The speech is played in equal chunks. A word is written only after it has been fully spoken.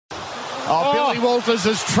Billy Walters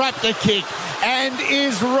has trapped a kick and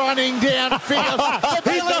is running downfield.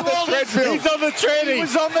 He's on the treadmill. He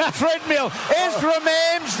was on the treadmill. Ezra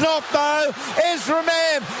Mann's not, though. Ezra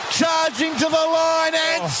Mann charging to the line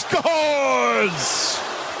and scores.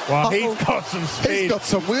 Well, he's got some speed. He's got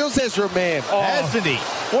some wheels, Ezra Mann. Hasn't he?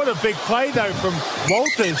 What a big play, though, from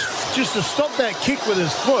Walters, just to stop that kick with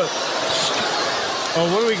his foot. Oh,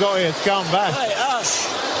 what do we got here? It's going back. Hey, Ash.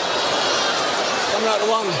 Coming out to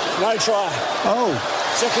one. No try. Oh.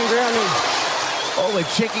 Second grounding. Oh, we're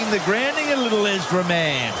checking the grounding a little, Ezra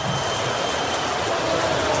Mann.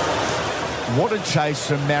 What a chase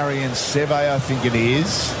from Marion Seve, I think it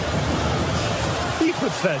is. He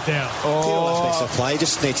puts that down. Aspects of play.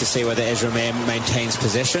 Just need to see whether Ezra Mann maintains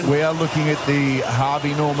possession. We are looking at the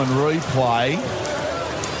Harvey Norman replay.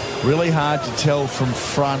 Really hard to tell from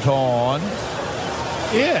front on.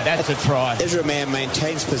 Yeah. That's a try. Ezra Mann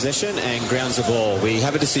maintains possession and grounds the ball. We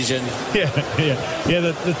have a decision. Yeah.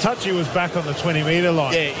 The touchy was back on the 20-metre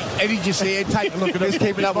line. Yeah, and did you see it? Take a look at He's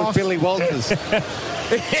keeping up with Billy Walters.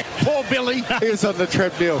 Poor Billy. He was on the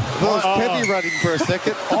treadmill. Well, was Kevy running for a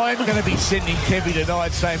second? I'm going to be sending Kevy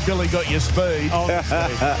tonight saying, Billy got your speed.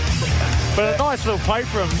 But a nice little play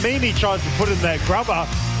for him. Meany tries to put in that grubber,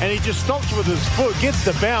 and he just stops with his foot, gets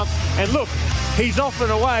the bounce, and look, he's off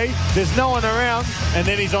and away. There's no one around, and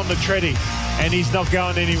then he's on the treadie, and he's not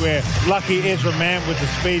going anywhere. Lucky Ezra Mann with the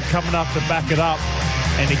speed coming up to back it up,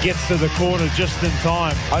 and he gets to the corner just in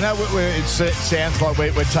time. I know it sounds like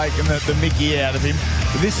we're taking the mickey out of him,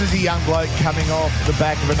 but this is a young bloke coming off the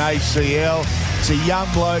back of an ACL. It's a young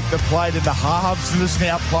bloke that played in the halves and is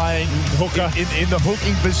now playing hooker in the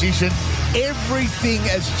hooking position. Everything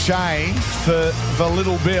has changed for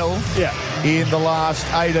Little Bill in the last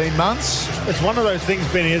 18 months. It's one of those things,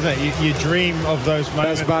 Benny, isn't it? You dream of those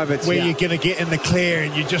moments where you're going to get in the clear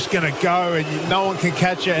and you're just going to go and no one can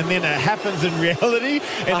catch you, and then it happens in reality.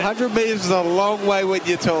 100 metres is a long way when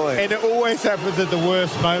you're toying. And it always happens at the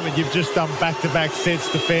worst moment. You've just done back-to-back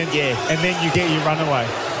sets defence, and then you get your runaway.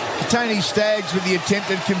 Tony Staggs with the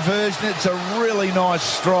attempted conversion. It's a really nice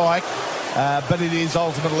strike, but it is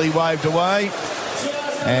ultimately waved away.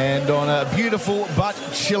 And on a beautiful but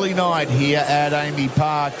chilly night here at Amy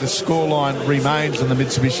Park, the scoreline remains on the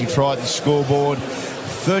Mitsubishi Triton scoreboard.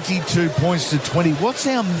 32 points to 20. What's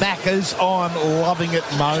our Maccas I'm loving it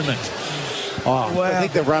moment? Oh, wow. I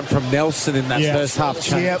think the run from Nelson in that first half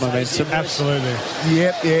changed momentum. Absolutely.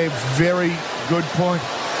 Very good point.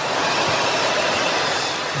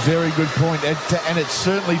 Very good point. And it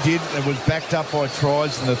certainly did. It was backed up by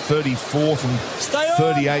tries in the 34th and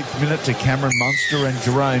 38th minute to Cameron Munster and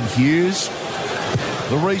Jerome Hughes.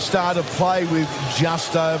 The restart of play with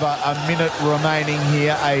just over a minute remaining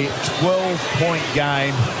here, a 12-point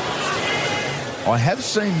game. I have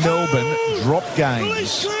seen Melbourne drop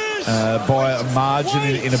games by a margin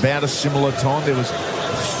in about a similar time. There was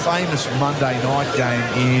a famous Monday night game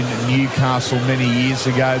in Newcastle many years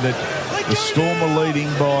ago that the Storm were leading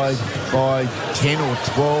by 10 or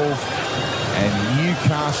 12, and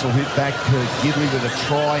Newcastle hit back to Gidley with a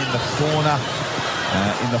try in the corner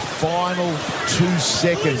in the final 2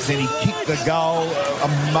 seconds. Then he kicked the goal.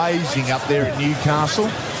 Amazing up there at Newcastle.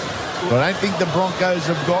 But I don't think the Broncos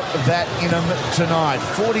have got that in them tonight.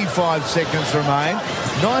 45 seconds remain.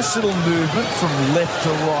 Nice little movement from left to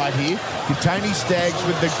right here. Tony Staggs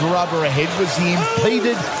with the grubber ahead. Was he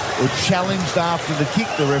impeded or challenged after the kick?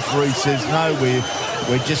 The referee says no,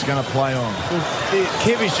 we're just going to play on.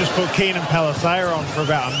 Kevy's just put Keenan Palisea on for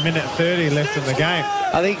about a minute 30 left in the game.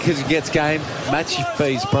 I think because he gets game match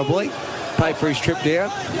fees probably. Pay for his trip down.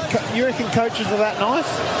 You reckon coaches are that nice?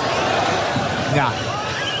 Nah.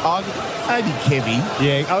 Maybe Kevy.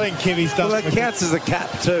 Yeah, I think Kevy's done. Well, that counts as a cap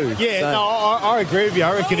too. Yeah, so. No, I agree with you.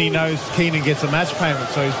 I reckon he knows Keenan gets a match payment,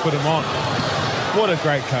 so he's put him on. What a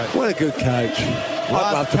great coach. What a good coach.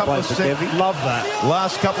 I'd love to play for Kevy. Love that.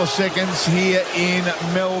 Last couple of seconds here in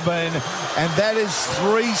Melbourne, and that is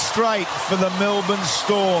 3 straight for the Melbourne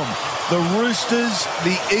Storm. The Roosters,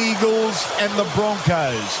 the Eagles, and the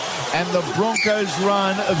Broncos. And the Broncos'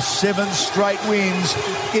 run of 7 straight wins,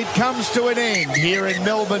 it comes to an end here in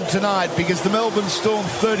Melbourne tonight because the Melbourne Storm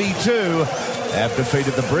 32 have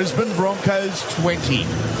defeated the Brisbane Broncos 20.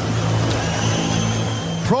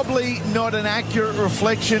 Probably not an accurate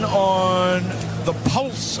reflection on the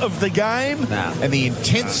pulse of the game and the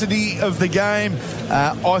intensity of the game.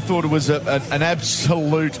 I thought it was an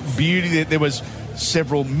absolute beauty. There was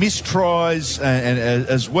several mistries and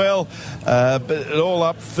as well, but it all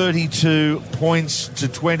up 32 points to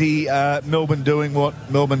 20. Melbourne doing what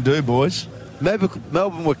Melbourne do, boys.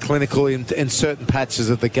 Melbourne were clinical in certain patches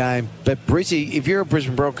of the game. But Brizzy, if you're a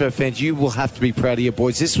Brisbane Bronco fan, you will have to be proud of your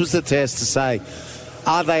boys. This was the test to say,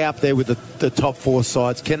 are they up there with the top 4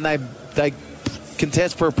 sides? Can they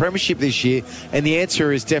contest for a premiership this year? And the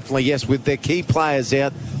answer is definitely yes. With their key players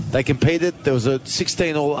out, they competed. There was a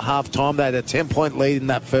 16-all at half-time. They had a 10-point lead in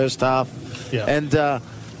that first half. Yeah. And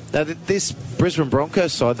this Brisbane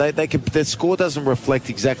Broncos side, their score doesn't reflect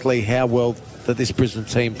exactly how well that this Brisbane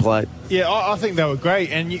team played. Yeah, I think they were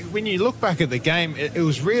great. And when you look back at the game, it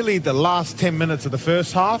was really the last 10 minutes of the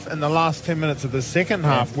first half and the last 10 minutes of the second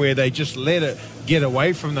half where they just let it get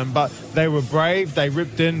away from them. But they were brave, they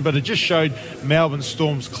ripped in, but it just showed Melbourne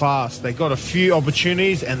Storm's class. They got a few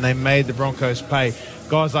opportunities and they made the Broncos pay.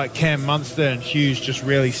 Guys like Cam Munster and Hughes just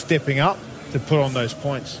really stepping up to put on those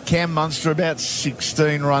points. Cam Munster about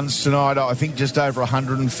 16 runs tonight. I think just over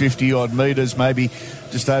 150 odd metres, maybe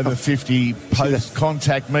just over 50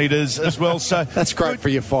 post-contact metres as well. So that's great for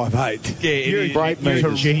your 5'8". Yeah, great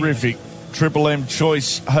metres. Terrific. Triple M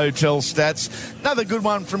Choice Hotel stats. Another good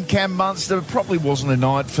one from Cam Munster. It probably wasn't a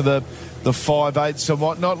night for the 5'8s and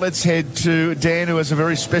whatnot. Let's head to Dan, who has a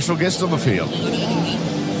very special guest on the field.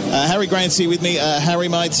 Harry Grant's here with me. Harry,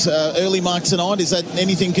 mates, early mark tonight, is that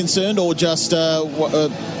anything concerned or just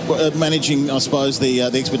managing, I suppose, the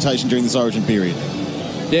expectation during this Origin period?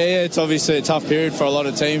 Yeah, it's obviously a tough period for a lot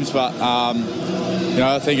of teams, but,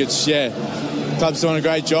 I think it's, club's doing a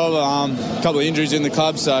great job. A couple of injuries in the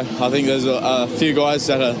club, so I think there's a few guys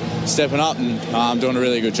that are stepping up and doing a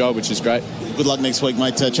really good job, which is great. Good luck next week,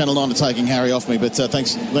 mate. Channel 9 are taking Harry off me, but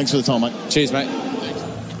thanks for the time, mate. Cheers, mate.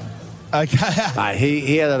 Okay.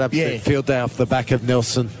 He had an absolute field day off the back of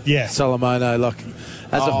Nelson. Yeah. Solomono,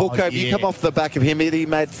 as a hooker, you come off the back of him. He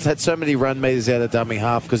had so many run meters out of dummy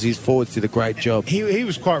half because his forwards did a great job. He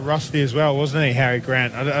was quite rusty as well, wasn't he, Harry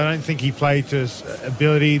Grant? I don't think he played to his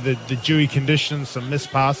ability, the dewy conditions, some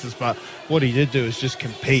missed passes, but what he did do is just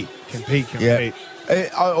compete. Yeah.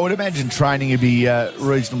 I would imagine training would be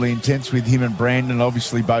reasonably intense with him and Brandon,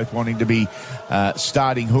 obviously both wanting to be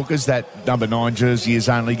starting hookers. That number 9 jersey is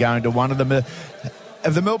only going to one of them.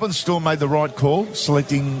 Have the Melbourne Storm made the right call,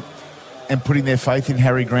 selecting and putting their faith in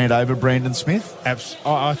Harry Grant over Brandon Smith?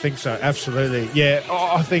 I think so, absolutely. Yeah,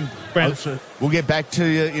 I think Brandon... We'll get back to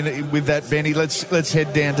you with that, Benny. Let's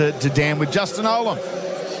head down to Dan with Justin Olam.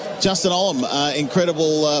 Justin Olam,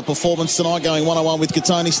 incredible performance tonight, going 1-on-1 with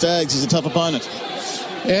Katoni Staggs. He's a tough opponent.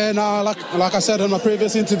 Yeah, no, like I said in my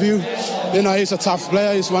previous interview, he's a tough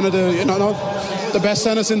player. He's one of the best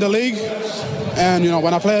centers in the league. And,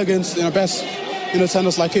 when I play against, best,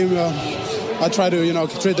 centers like him, I try to,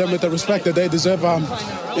 treat them with the respect that they deserve,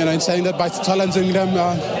 in saying that by challenging them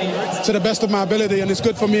to the best of my ability. And it's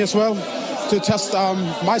good for me as well to test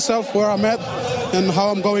myself, where I'm at and how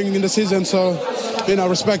I'm going in the season. So,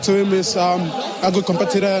 respect to him. Is a good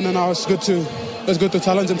competitor, and it's good to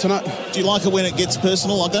challenge him tonight. Do you like it when it gets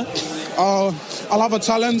personal like that? I love a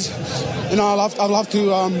challenge. I love to,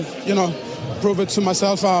 prove it to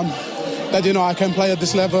myself that, I can play at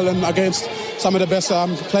this level and against some of the best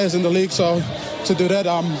players in the league. So to do that,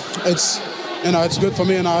 it's good for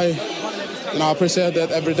me, and I appreciate that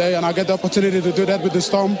every day. And I get the opportunity to do that with the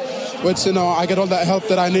Storm, which, I get all that help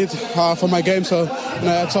that I need for my game. So,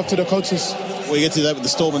 it's up to the coaches. We get to do that with the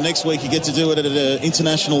Storm, and next week you get to do it at an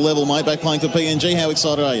international level, mate, back playing for PNG. How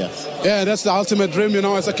excited are you? Yeah, that's the ultimate dream,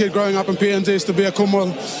 as a kid growing up in PNG, is to be a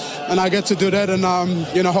Kumul, and I get to do that, and,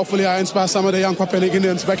 hopefully I inspire some of the young Papua New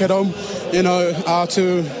Guineans back at home,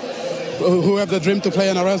 who have the dream to play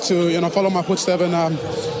NRL to, follow my footsteps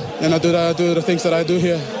and do the things that I do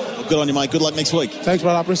here. Good on you, mate. Good luck next week. Thanks,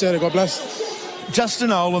 brother. I appreciate it. God bless. Justin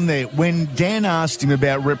Olam there, when Dan asked him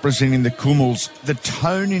about representing the Kumuls, the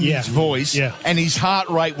tone in his voice and his heart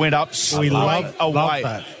rate went up straight away.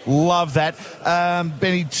 Love that.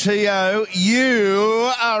 Benny Teo,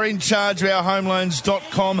 you are in charge of our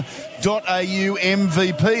homeloans.com.au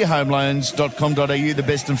MVP, homeloans.com.au, the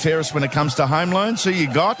best and fairest when it comes to home loans. Who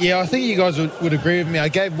you got? Yeah, I think you guys would agree with me. I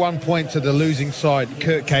gave 1 point to the losing side,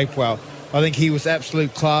 Kurt Capewell. I think he was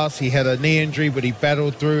absolute class. He had a knee injury, but he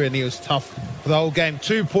battled through and he was tough for the whole game.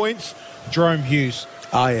 2 points, Jerome Hughes.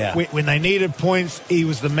 Oh, yeah. When they needed points, he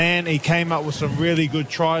was the man. He came up with some really good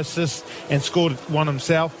try assists and scored one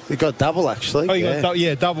himself. He got double, actually. Oh, he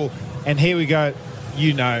got double. And here we go.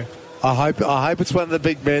 I hope it's one of the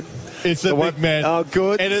big men. It's a big man. Oh,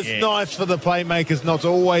 good. And it's nice for the playmakers not to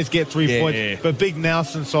always get 3 points. Yeah. But big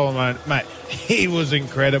Nelson Solomon, mate, he was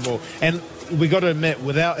incredible. And we got to admit,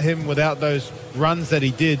 without him, without those runs that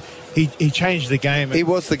he did, he changed the game. He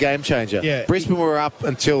was the game changer. Yeah. Brisbane were up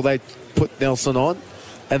until they put Nelson on.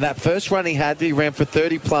 And that first run he ran for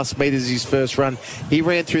 30-plus metres his first run. He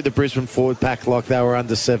ran through the Brisbane forward pack like they were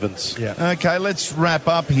under sevens. Yeah. Okay, let's wrap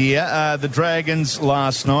up here. The Dragons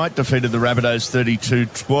last night defeated the Rabbitohs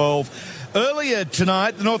 32-12. Earlier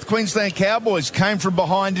tonight, the North Queensland Cowboys came from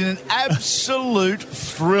behind in an absolute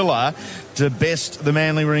thriller to best the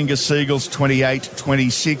Manly Warringah Seagulls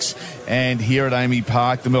 28-26. And here at Amy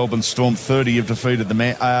Park, the Melbourne Storm 30 have defeated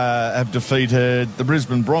the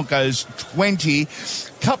Brisbane Broncos 20.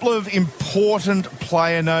 Couple of important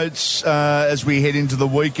player notes as we head into the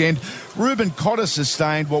weekend. Ruben Cotter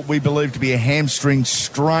sustained what we believe to be a hamstring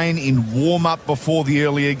strain in warm-up before the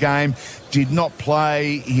earlier game. Did not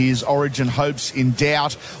play, his Origin hopes in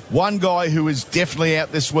doubt. One guy who is definitely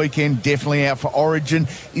out this weekend, definitely out for Origin,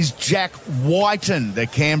 is Jack Whiten, the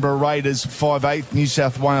Canberra Raiders 5'8" New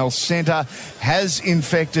South Wales centre, has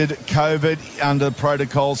infected COVID under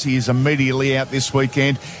protocols. He is immediately out this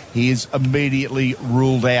weekend. He is immediately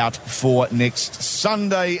ruled out for next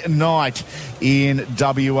Sunday night in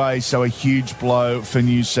WA, so a huge blow for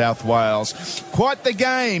New South Wales. Quite the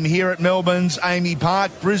game here at Melbourne's Amy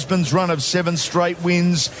Park. Brisbane's run of 7 straight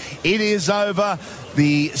wins. It is over.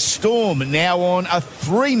 The Storm now on a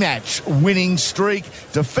 3-match winning streak,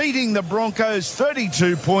 defeating the Broncos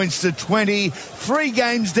 32 points to 20. 3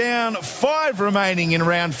 games down, 5 remaining in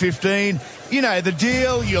round 15. You know the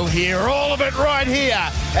deal. You'll hear all of it right here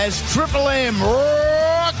as Triple M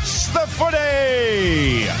rocks the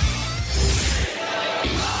footy.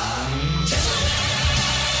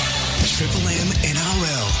 Triple M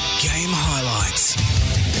NRL game highlights.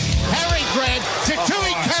 Harry Grant to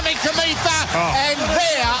Tui Kamikamica, and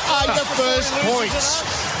there are the first points.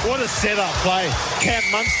 What a set-up play. Cam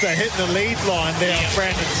Munster hitting the lead line there on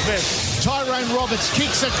Brandon Smith. Tyrone Roberts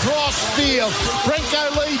kicks across field.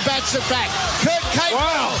 Brenko Lee bats it back. Kurt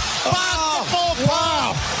Capewell. Basketball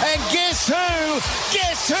pop. And guess who?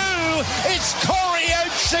 It's Corey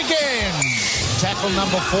Oates again. Tackle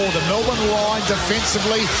number 4. The Melbourne line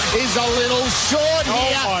defensively is a little short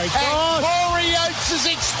here. Oh my God. And Corey Oates has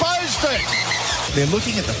exposed it. They're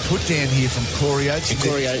looking at the put down here from Corey Oates. And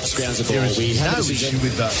Corey Oates grounds the ball. There is no issue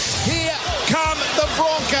with that. Here come the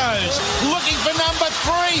Broncos, looking for number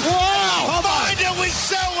 3. Wow! Find it with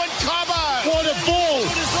Selwyn Cobbo. What a ball.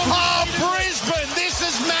 Oh, Brisbane, this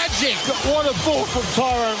is magic. What a ball from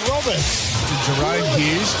Tyrone Roberts. To Jerome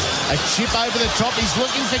Hughes, a chip over the top. He's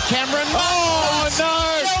looking for Cameron Munster.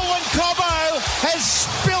 Oh, no. Selwyn Cobbo has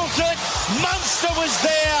spilt it. Munster was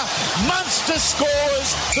there. Munster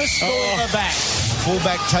scores. The Storm are back.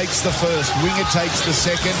 Fullback takes the first. Winger takes the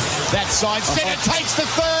second. That side centre takes the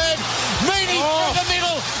third. Meany through the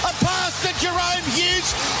middle. A pass to Jerome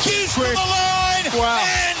Hughes. Hughes from the line. Wow.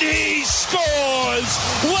 And he scores.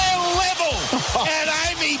 We're level at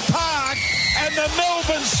Amy Park. And the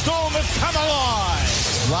Melbourne Storm have come alive.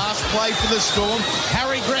 Last play for the Storm.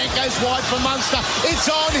 Harry Grant goes wide for Munster. It's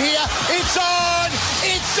on here. It's on.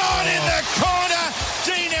 It's on in the corner.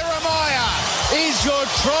 Dean Eremiah is your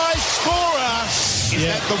try scorer. Is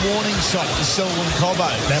that the warning shot to Selwyn Cobbo?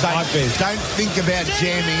 That might be. Don't think about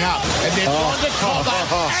jamming up. And they've gone to Cobbo.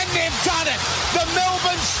 And they've done it. The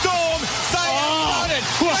Melbourne Storm, they have done it.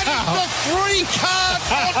 Wow. And it's the 3-card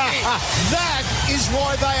hockey. That is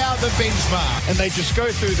why they are the benchmark. And they just go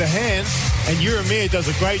through the hands, and Uramir does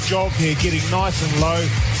a great job here getting nice and low,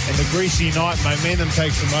 and the greasy night momentum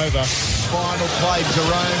takes them over. Final play,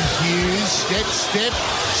 Jerome Hughes. Step,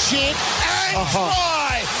 chip, and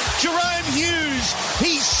try. Jerome Hughes,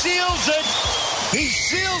 he seals it. He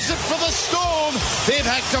seals it for the Storm. They've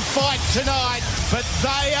had to fight tonight, but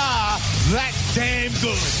they are that damn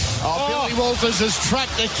good. Billy Walters has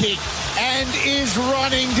tracked the kick and is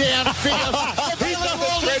running downfield.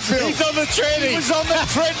 He's on the treadmill. He was on the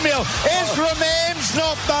treadmill. Ezra Mam's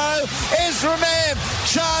not, though. Ezra Mam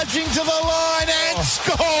charging to the line and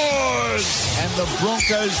scores. And the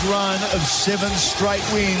Broncos' run of 7 straight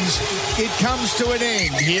wins, it comes to an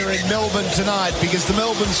end here in Melbourne tonight because the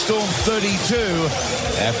Melbourne Storm 32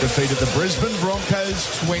 have defeated the Brisbane Broncos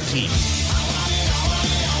 20.